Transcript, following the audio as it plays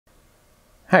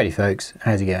Howdy folks,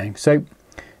 how's it going? So,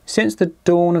 since the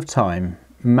dawn of time,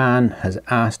 man has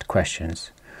asked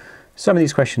questions. Some of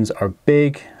these questions are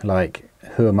big, like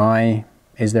who am I?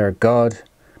 Is there a God?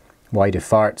 Why do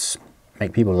farts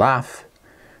make people laugh?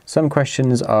 Some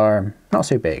questions are not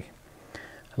so big,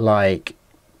 like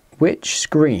which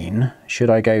screen should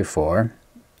I go for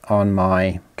on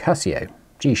my CASIO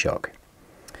G-Shock?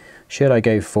 Should I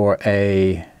go for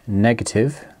a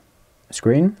negative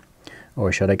screen or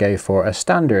should I go for a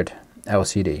standard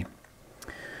LCD?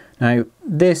 Now,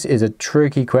 this is a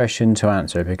tricky question to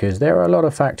answer because there are a lot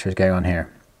of factors going on here.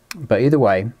 But either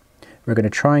way, we're going to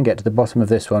try and get to the bottom of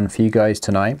this one for you guys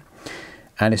tonight.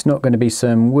 And it's not going to be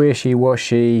some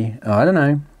wishy-washy, I don't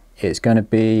know. It's going to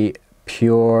be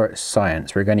pure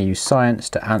science. We're going to use science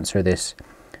to answer this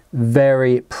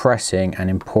very pressing and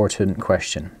important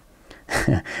question.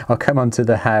 I'll come on to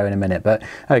the how in a minute, but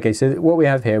okay, so what we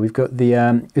have here, we've got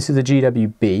the, this is the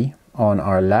GWB on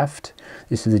our left.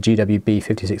 This is the GWB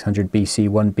 5600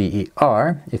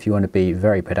 BC1BER, if you want to be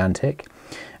very pedantic.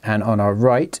 And on our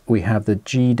right, we have the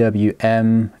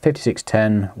GWM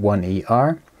 5610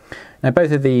 1ER. Now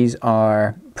both of these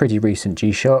are pretty recent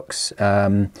G-Shocks,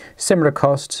 similar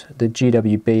cost. The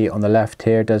GWB on the left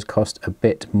here does cost a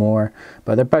bit more,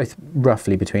 but they're both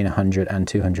roughly between $100 and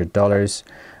 $200.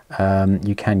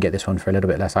 You can get this one for a little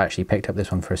bit less. I actually picked up this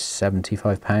one for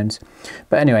 £75.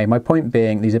 But anyway, my point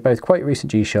being, these are both quite recent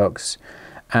G-Shocks,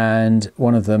 and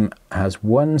one of them has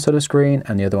one sort of screen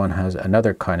and the other one has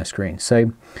another kind of screen.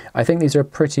 So I think these are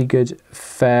pretty good,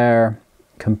 fair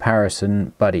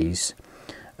comparison buddies.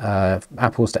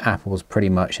 Apples to apples pretty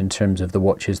much in terms of the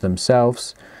watches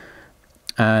themselves.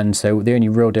 And so the only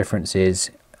real difference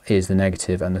is the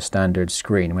negative and the standard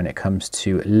screen when it comes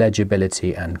to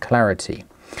legibility and clarity.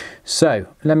 So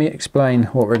let me explain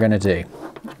what we're going to do.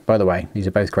 By the way, these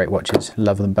are both great watches,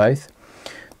 love them both.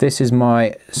 This is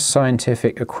my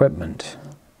scientific equipment.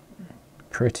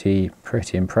 Pretty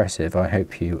impressive, I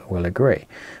hope you will agree.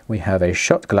 We have a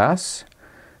shot glass,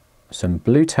 some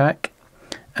blue tack,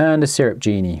 and a Syrup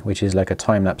Genie, which is like a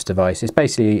time-lapse device. It's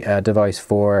basically a device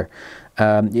for,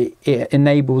 it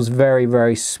enables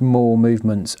very small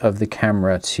movements of the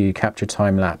camera to capture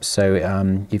time-lapse.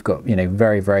 So you've got, you know,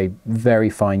 very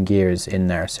fine gears in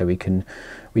there, so we can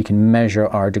measure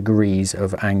our degrees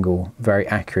of angle very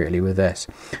accurately with this.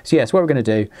 So yes, what we're going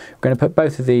to do, we're going to put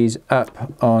both of these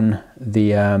up on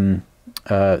the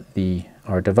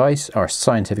our device, our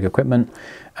scientific equipment,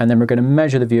 and then we're going to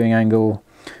measure the viewing angle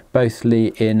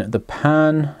bothly in the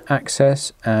pan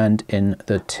axis and in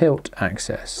the tilt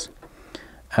axis.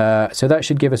 So that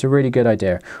should give us a really good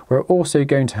idea. We're also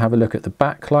going to have a look at the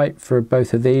backlight for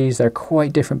both of these. They're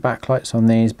quite different backlights on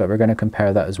these, but we're going to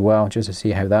compare that as well, just to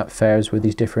see how that fares with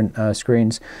these different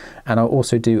screens. And I'll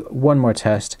also do one more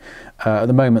test. At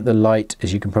the moment, the light,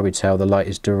 as you can probably tell, the light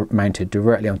is mounted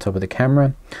directly on top of the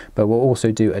camera, but we'll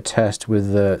also do a test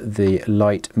with the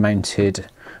light mounted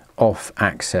off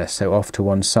axis, so off to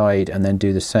one side, and then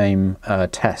do the same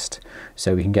test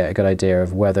so we can get a good idea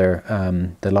of whether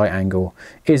the light angle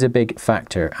is a big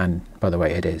factor, and by the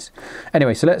way it is.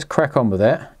 Anyway, so let's crack on with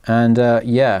it, and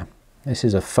yeah, this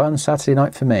is a fun Saturday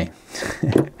night for me.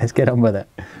 Let's get on with it.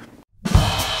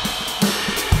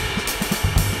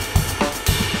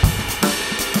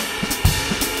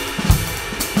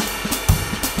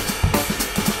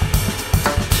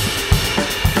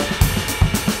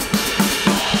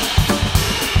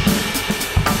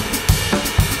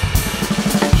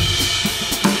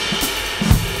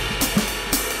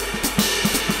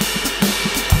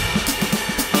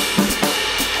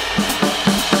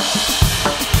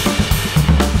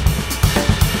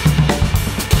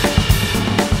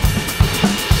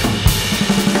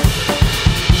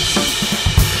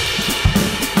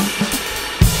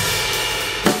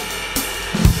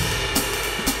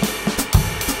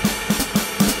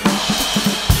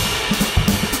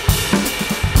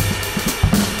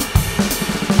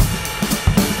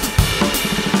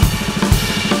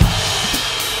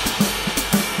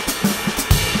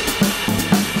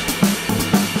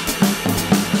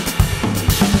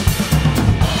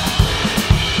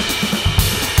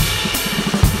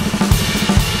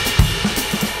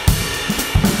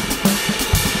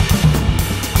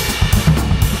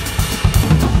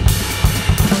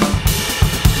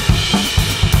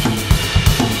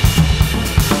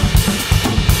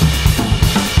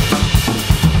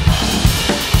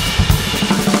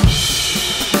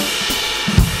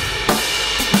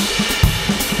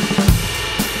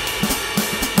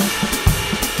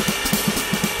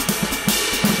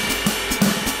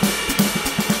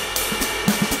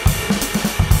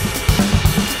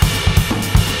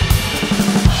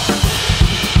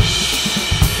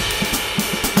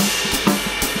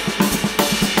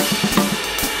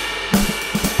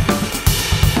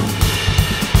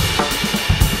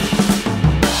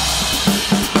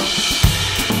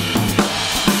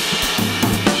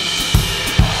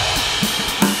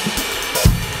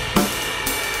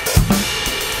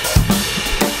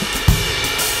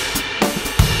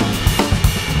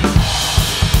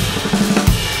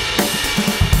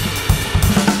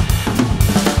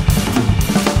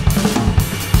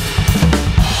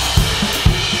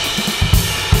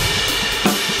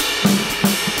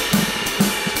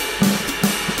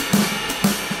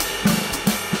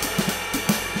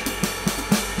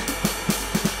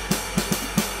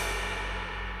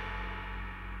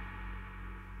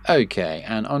 Okay,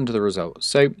 and on to the results.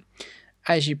 So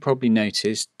as you probably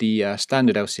noticed, the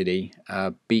standard LCD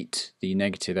beat the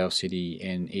negative LCD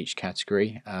in each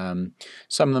category.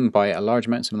 Some of them by a large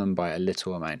amount, some of them by a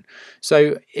little amount.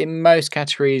 So in most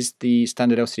categories, the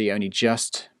standard LCD only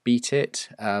just beat it,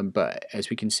 but as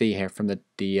we can see here from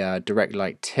the direct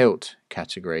light tilt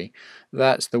category,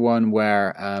 that's the one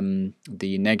where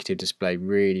the negative display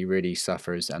really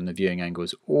suffers, and the viewing angle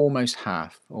is almost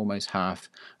half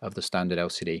of the standard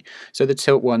LCD. So the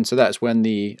tilt one, so that's when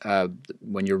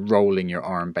when you're rolling your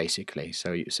arm basically.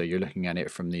 So you're looking at it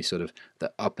from the sort of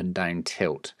the up and down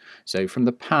tilt. So from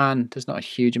the pan, there's not a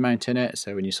huge amount in it.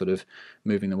 So when you're sort of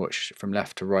moving the watch from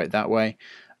left to right that way.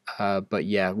 But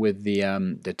yeah, with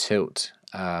the tilt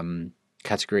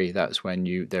category, that's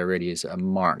when there really is a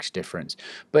marked difference.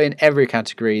 But in every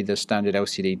category, the standard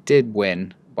LCD did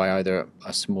win by either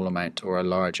a small amount or a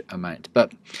large amount.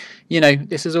 But you know,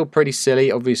 this is all pretty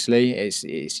silly. Obviously,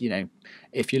 it's you know,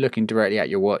 if you're looking directly at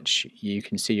your watch, you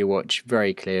can see your watch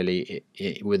very clearly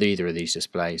with either of these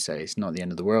displays, so it's not the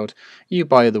end of the world. You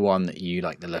buy the one that you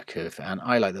like the look of, and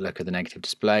I like the look of the negative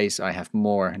displays. I have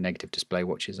more negative display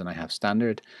watches than I have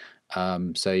standard,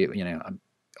 so you know,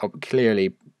 I'm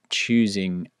clearly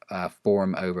choosing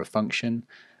form over function.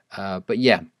 But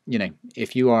yeah, you know,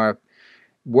 if you are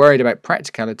worried about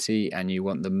practicality and you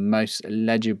want the most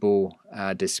legible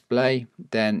display,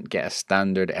 then get a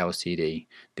standard LCD.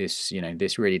 This, you know,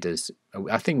 this really does.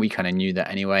 I think we kind of knew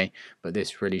that anyway, but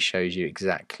this really shows you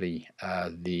exactly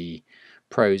the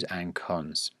pros and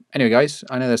cons. Anyway, guys,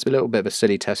 I know that's a little bit of a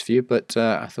silly test for you, but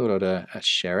I thought I'd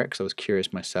share it because I was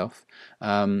curious myself.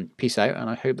 Peace out,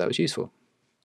 and I hope that was useful.